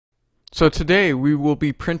So today we will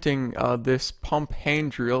be printing this pump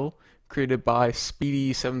hand drill created by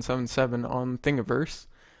Speedy777 on Thingiverse.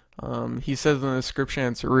 He says in the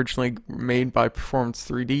description it's originally made by Performance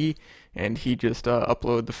 3D, and he just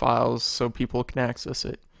uploaded the files so people can access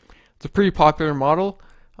it. It's a pretty popular model,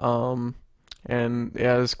 and it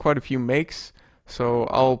has quite a few makes. So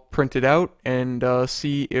I'll print it out and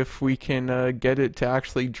see if we can get it to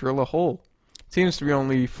actually drill a hole. It seems to be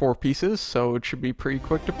only 4 pieces, so it should be pretty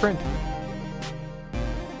quick to print.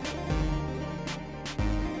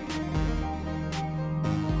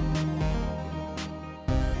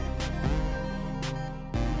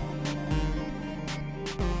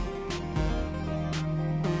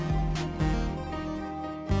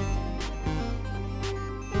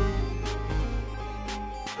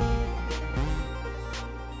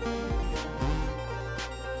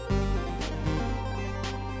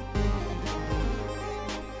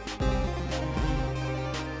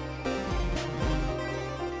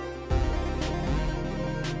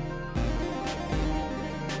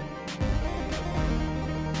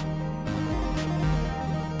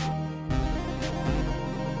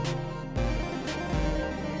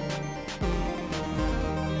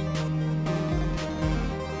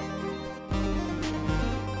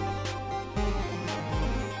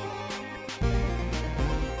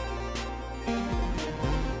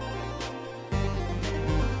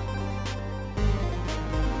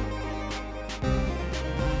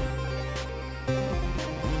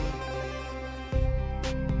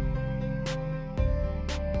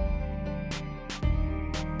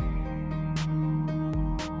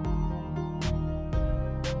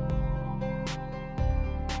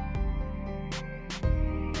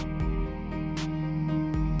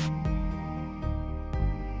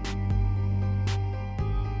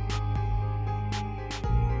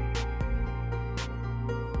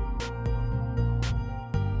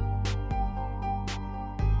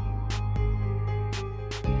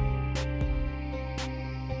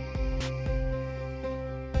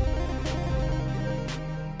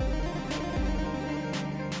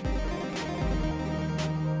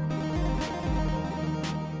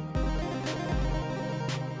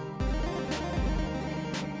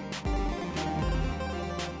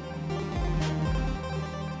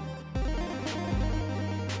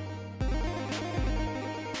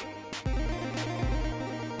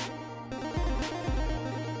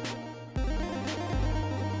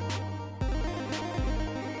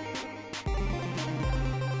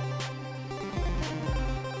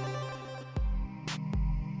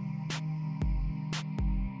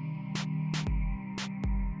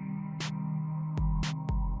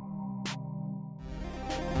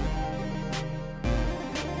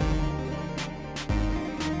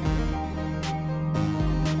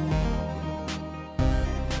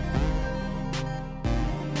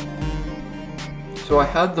 So I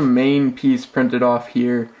had the main piece printed off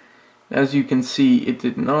here. As you can see, it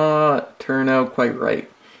did not turn out quite right.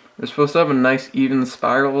 We're supposed to have a nice even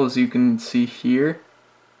spiral, as you can see here,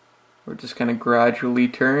 where it just kind of gradually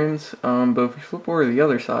turns. But if we flip over to the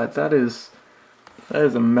other side, that is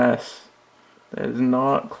a mess. That is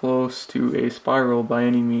not close to a spiral by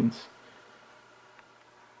any means.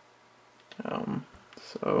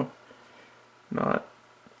 So not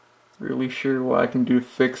really sure what I can do to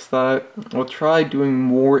fix that. I'll try doing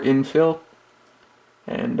more infill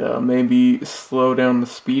and maybe slow down the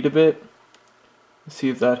speed a bit. See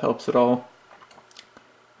if that helps at all.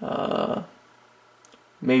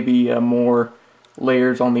 Maybe more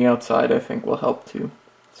layers on the outside I think will help too.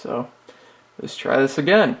 So let's try this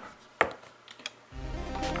again.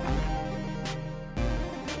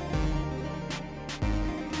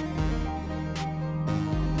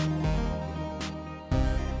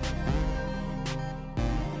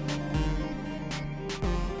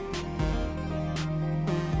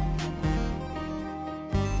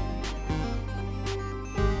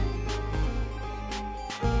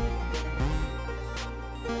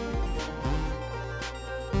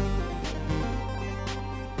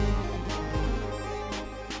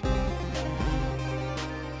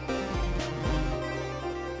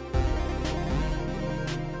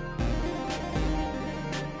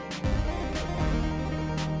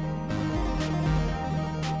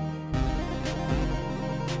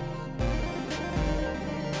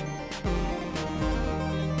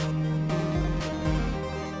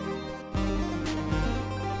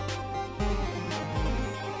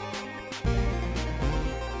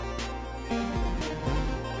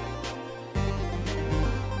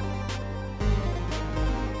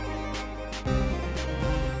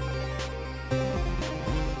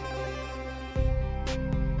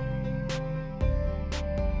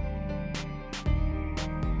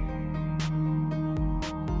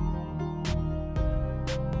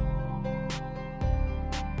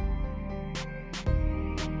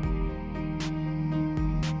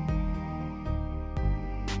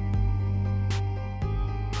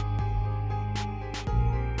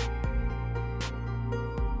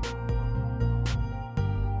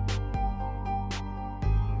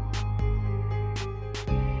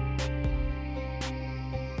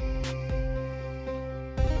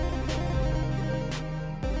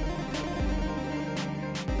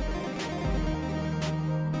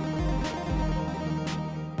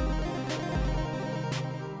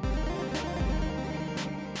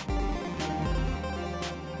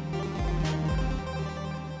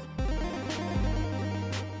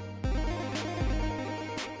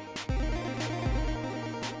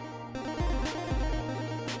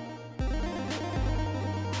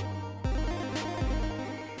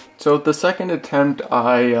 So with the second attempt,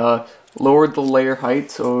 I lowered the layer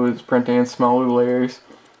height, so it was printing in smaller layers,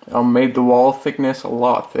 made the wall thickness a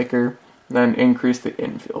lot thicker, and then increased the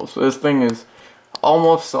infill. So this thing is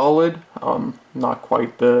almost solid, not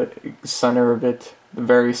quite the center of it. The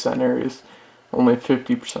very center is only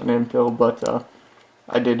 50% infill, but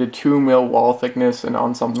I did a 2 mil wall thickness, and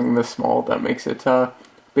on something this small, that makes it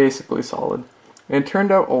basically solid. And it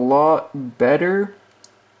turned out a lot better.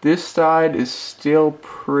 This side is still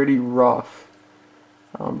pretty rough,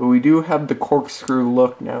 but we do have the corkscrew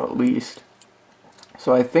look now at least.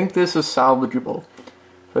 So I think this is salvageable.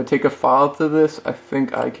 If I take a file to this, I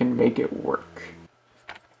think I can make it work.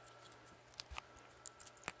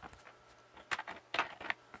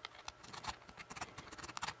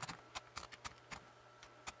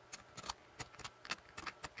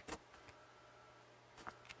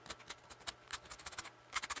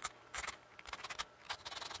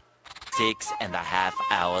 Six and a half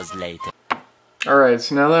hours later. Alright,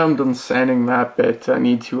 so now that I'm done sanding that bit, I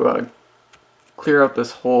need to clear out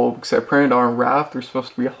this hole, because I printed on a raft. There's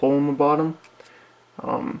supposed to be a hole in the bottom.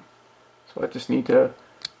 So I just need to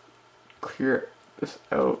clear this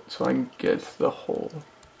out so I can get to the hole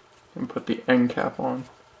and put the end cap on.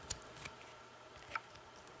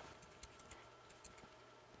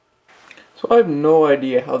 So I have no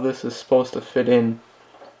idea how this is supposed to fit in.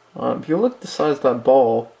 If you look at the size of that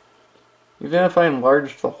ball, even if I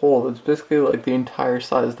enlarge the hole, it's basically like the entire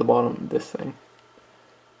size of the bottom of this thing.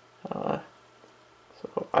 So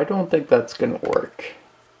I don't think that's gonna work.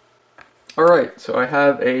 Alright, so I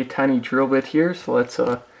have a tiny drill bit here, so let's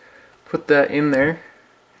put that in there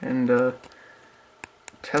and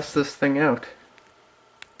test this thing out.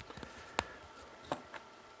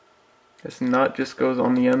 This nut just goes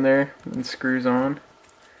on the end there and screws on.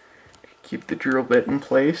 Keep the drill bit in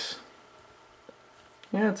place.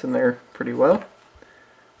 Yeah, it's in there pretty well.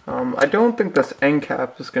 I don't think this end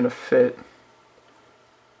cap is going to fit.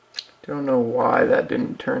 Don't know why that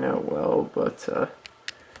didn't turn out well, but I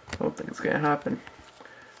don't think it's going to happen.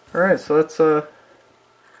 Alright, so let's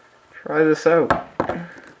try this out. I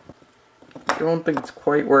don't think it's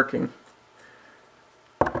quite working.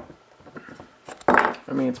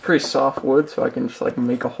 I mean, it's pretty soft wood, so I can just like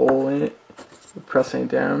make a hole in it with pressing it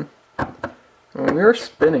down. And we are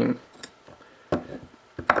spinning.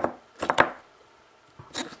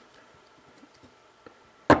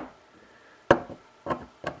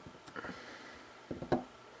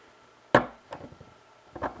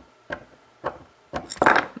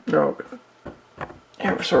 Oh god.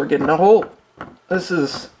 Yeah, we're sort of getting a hole. This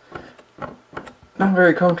is not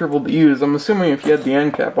very comfortable to use. I'm assuming if you had the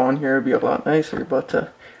end cap on here it'd be a lot nicer,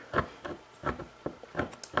 but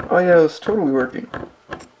oh yeah, it's totally working.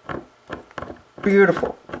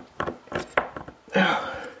 Beautiful. Yeah,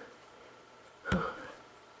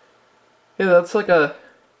 that's like a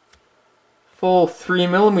full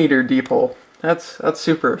 3mm deep hole. That's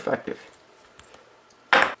super effective.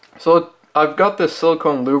 So I've got this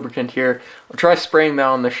silicone lubricant here. I'll try spraying that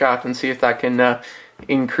on the shaft and see if that can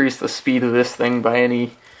increase the speed of this thing by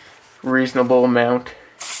any reasonable amount.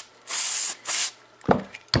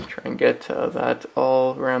 Try and get that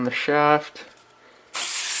all around the shaft.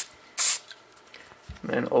 And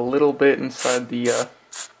then a little bit inside the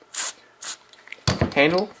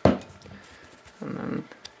handle. And then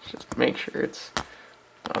just make sure it's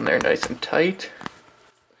on there nice and tight.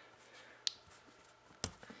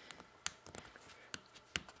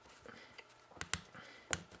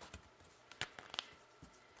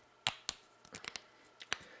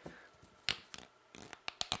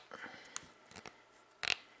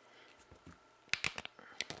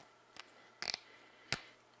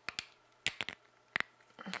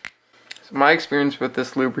 My experience with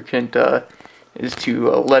this lubricant is to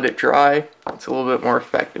let it dry. It's a little bit more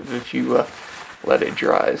effective if you let it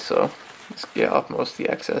dry. So just get off most of the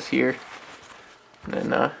excess here, and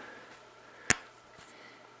then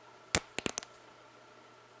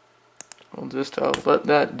we'll just let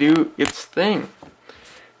that do its thing,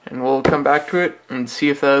 and we'll come back to it and see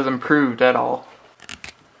if that has improved at all.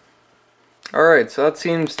 Alright, so that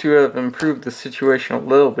seems to have improved the situation a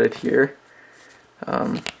little bit here.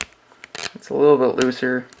 It's a little bit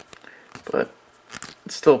looser, but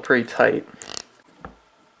it's still pretty tight.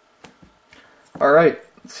 Alright,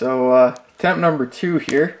 so attempt number 2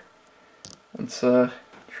 here. Let's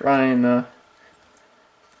try and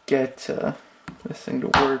get this thing to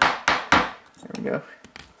work. There we go.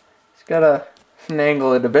 Just gotta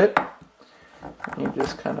finagle it a bit. You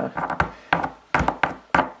just kind of...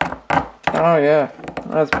 Oh yeah,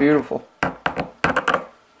 that's beautiful.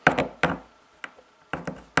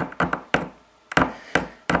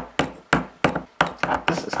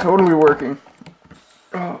 totally working.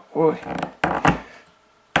 Oh boy.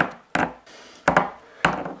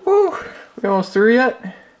 Woo! We almost through yet?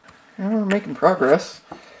 Yeah, we're making progress.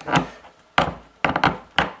 Oh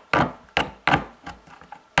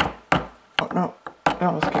no, that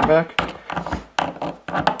almost came back.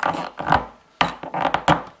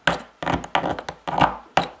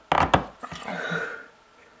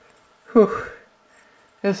 Whew.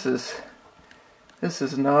 This is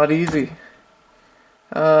not easy.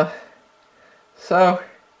 So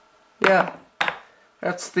yeah,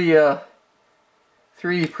 that's the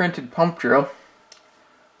 3D printed pump drill.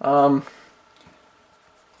 I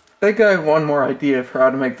think I have one more idea for how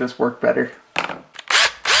to make this work better.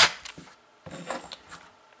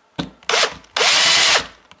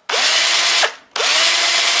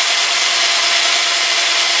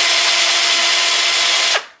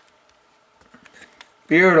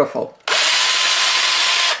 Beautiful.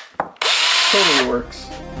 Totally works.